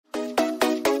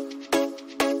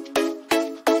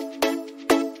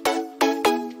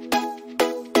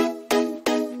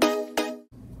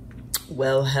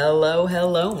Well,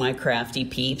 hello, my crafty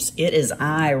peeps. It is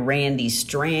I, Randy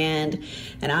Strand,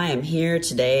 and I am here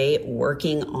today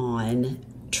working on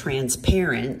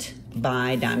Transparent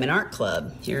by Diamond Art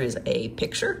Club. Here is a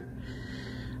picture.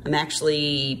 I'm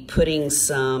actually putting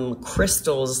some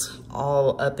crystals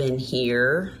all up in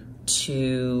here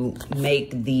to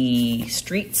make the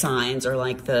street signs, or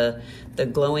like the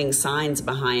glowing signs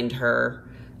behind her,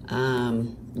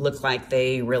 look like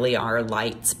they really are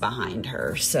lights behind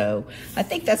her. So I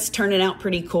think that's turning out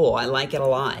pretty cool. I like it a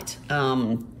lot.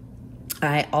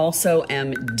 I also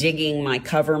am digging my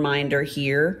cover minder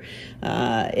here.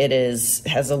 It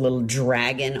has a little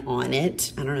dragon on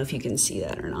it. I don't know if you can see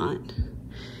that or not.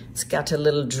 It's got a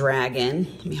little dragon.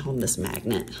 Let me hold this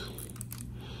magnet.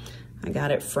 I got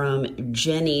it from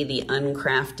Jenny, the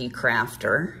Uncrafty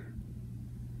Crafter.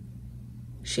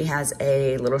 She has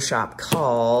a little shop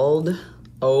called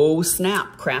Oh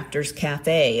Snap Crafters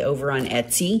Cafe over on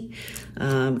Etsy.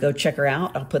 Go check her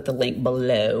out. I'll put the link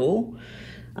below.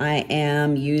 I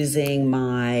am using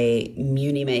my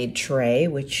Muni Made tray,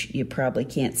 which you probably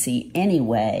can't see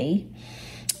anyway.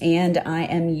 And I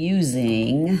am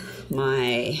using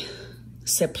my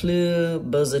C'est Plus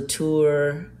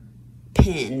Beauzatour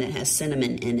pen that has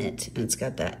cinnamon in it. And it's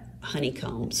got that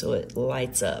honeycomb, so it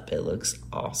lights up. It looks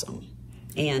awesome.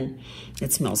 And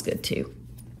it smells good too.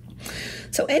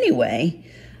 So anyway,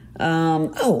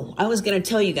 oh, I was going to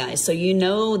tell you guys, so you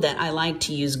know that I like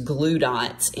to use glue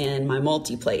dots in my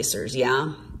multi-placers,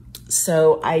 yeah?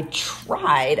 So I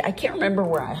tried, I can't remember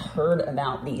where I heard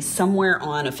about these, somewhere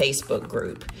on a Facebook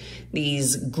group,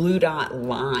 these glue dot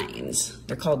lines.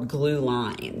 They're called glue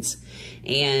lines.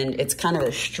 And it's kind of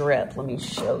a strip. Let me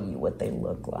show you what they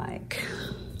look like.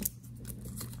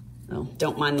 Oh,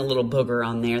 don't mind the little booger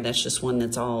on there. That's just one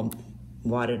that's all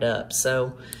wadded up.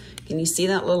 So can you see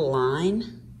that little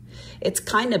line? It's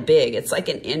kind of big. It's like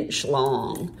 1 inch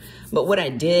long. But what I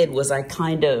did was I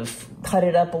kind of cut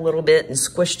it up a little bit and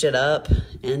squished it up.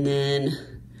 And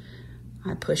then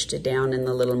I pushed it down in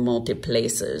the little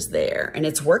multi-places there. And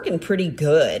it's working pretty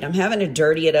good. I'm having to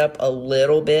dirty it up a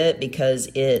little bit because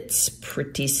it's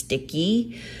pretty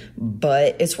sticky,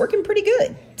 but it's working pretty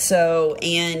good. So,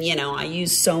 and you know, I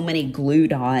use so many glue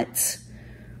dots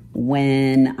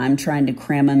when I'm trying to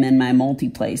cram them in my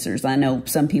multi-placers. I know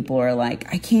some people are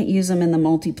like, I can't use them in the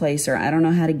multi-placer. I don't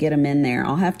know how to get them in there.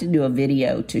 I'll have to do a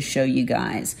video to show you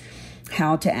guys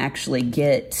how to actually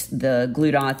get the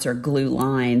glue dots or glue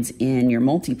lines in your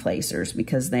multi-placers,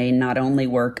 because they not only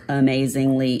work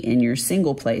amazingly in your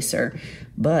single placer,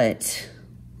 but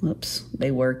whoops,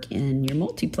 they work in your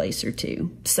multi-placer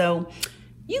too. So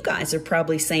you guys are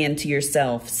probably saying to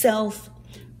yourself,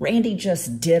 Randy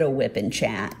just did a WIP N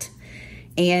chat.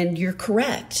 And you're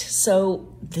correct.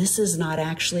 So this is not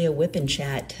actually a WIP N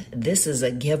chat. This is a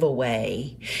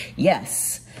giveaway.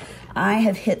 Yes, I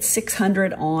have hit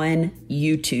 600 on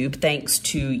YouTube thanks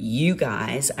to you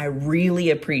guys. I really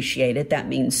appreciate it. That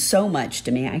means so much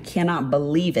to me. I cannot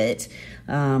believe it.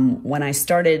 When I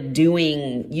started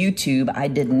doing YouTube, I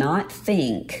did not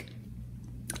think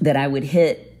that I would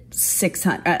hit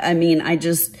 600. I mean,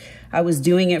 I was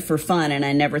doing it for fun, and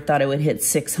I never thought I would hit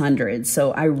 600.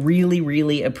 So I really,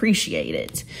 really appreciate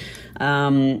it.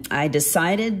 I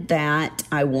decided that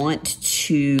I want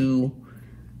to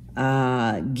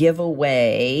give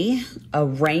away a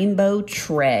rainbow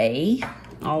tray.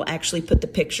 I'll actually put the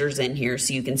pictures in here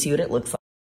so you can see what it looks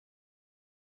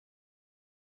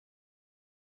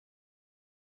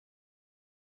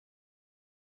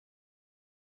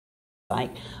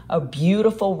like. A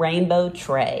beautiful rainbow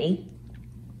tray.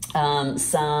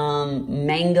 Some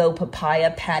mango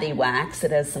papaya patty wax.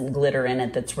 It has some glitter in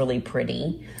it that's really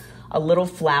pretty. A little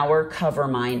flower cover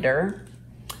minder.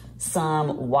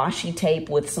 Some washi tape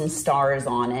with some stars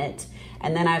on it.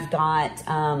 And then I've got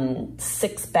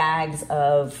 6 bags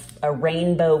of a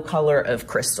rainbow color of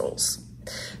crystals.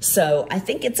 So I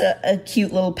think it's a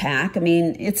cute little pack. I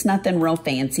mean, it's nothing real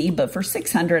fancy, but for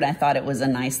 600, I thought it was a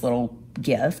nice little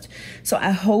gift. So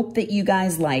I hope that you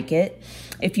guys like it.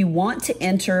 If you want to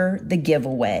enter the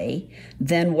giveaway,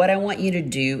 then what I want you to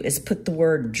do is put the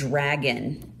word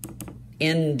dragon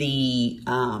in the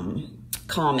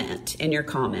in your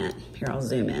comment. Here, I'll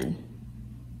zoom in.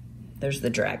 There's the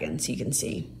dragon, so you can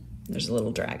see. There's a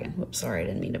little dragon. Whoops, sorry, I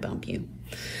didn't mean to bump you.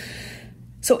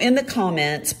 So in the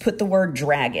comments, put the word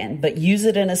dragon, but use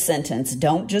it in a sentence.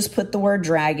 Don't just put the word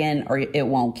dragon or it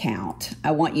won't count.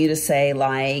 I want you to say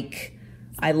like,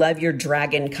 I love your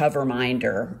dragon cover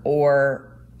minder, or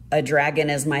a dragon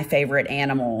is my favorite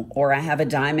animal, or I have a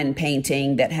diamond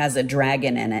painting that has a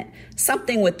dragon in it.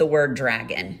 Something with the word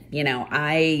dragon. You know,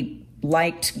 I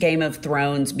liked Game of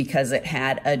Thrones because it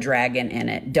had a dragon in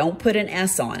it. Don't put an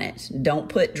S on it. Don't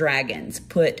put dragons.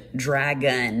 Put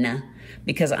dragon,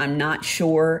 because I'm not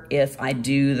sure if I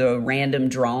do the random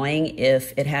drawing,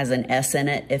 if it has an S in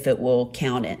it, if it will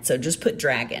count it. So just put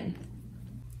dragon.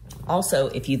 Also,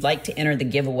 if you'd like to enter the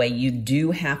giveaway, you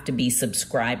do have to be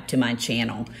subscribed to my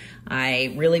channel.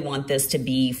 I really want this to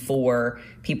be for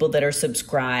people that are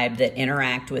subscribed, that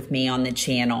interact with me on the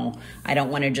channel. I don't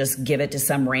want to just give it to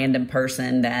some random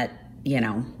person that, you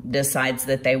know, decides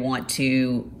that they want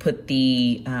to put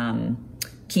the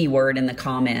keyword in the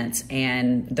comments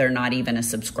and they're not even a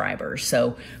subscriber.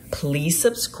 So please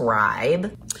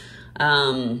subscribe.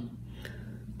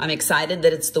 I'm excited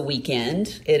that it's the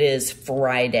weekend. It is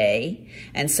Friday.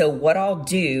 And so what I'll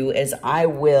do is I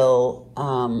will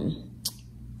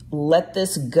let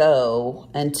this go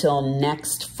until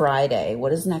next Friday.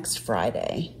 What is next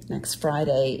Friday? Next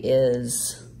Friday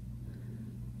is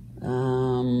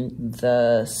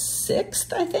the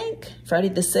 6th, I think. Friday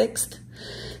the 6th.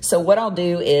 So what I'll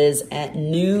do is at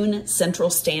noon Central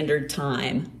Standard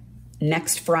Time,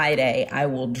 next Friday, I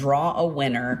will draw a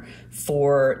winner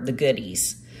for the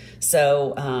goodies.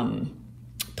 So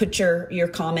put your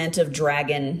comment of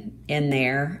dragon in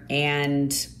there,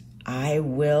 and I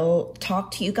will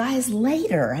talk to you guys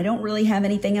later. I don't really have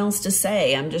anything else to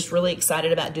say. I'm just really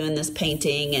excited about doing this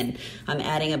painting, and I'm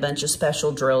adding a bunch of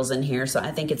special drills in here, so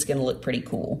I think it's going to look pretty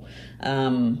cool.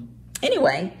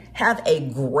 Anyway, have a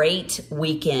great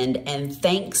weekend, and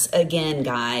thanks again,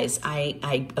 guys.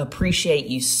 I appreciate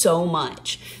you so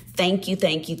much. Thank you,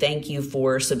 thank you, thank you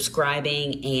for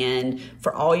subscribing and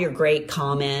for all your great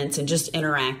comments and just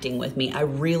interacting with me. I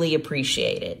really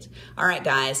appreciate it. All right,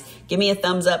 guys, give me a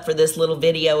thumbs up for this little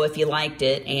video if you liked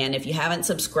it. And if you haven't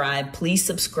subscribed, please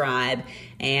subscribe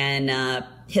and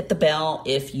hit the bell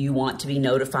if you want to be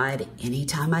notified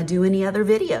anytime I do any other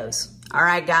videos. All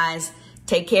right, guys,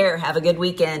 take care. Have a good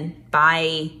weekend.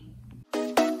 Bye.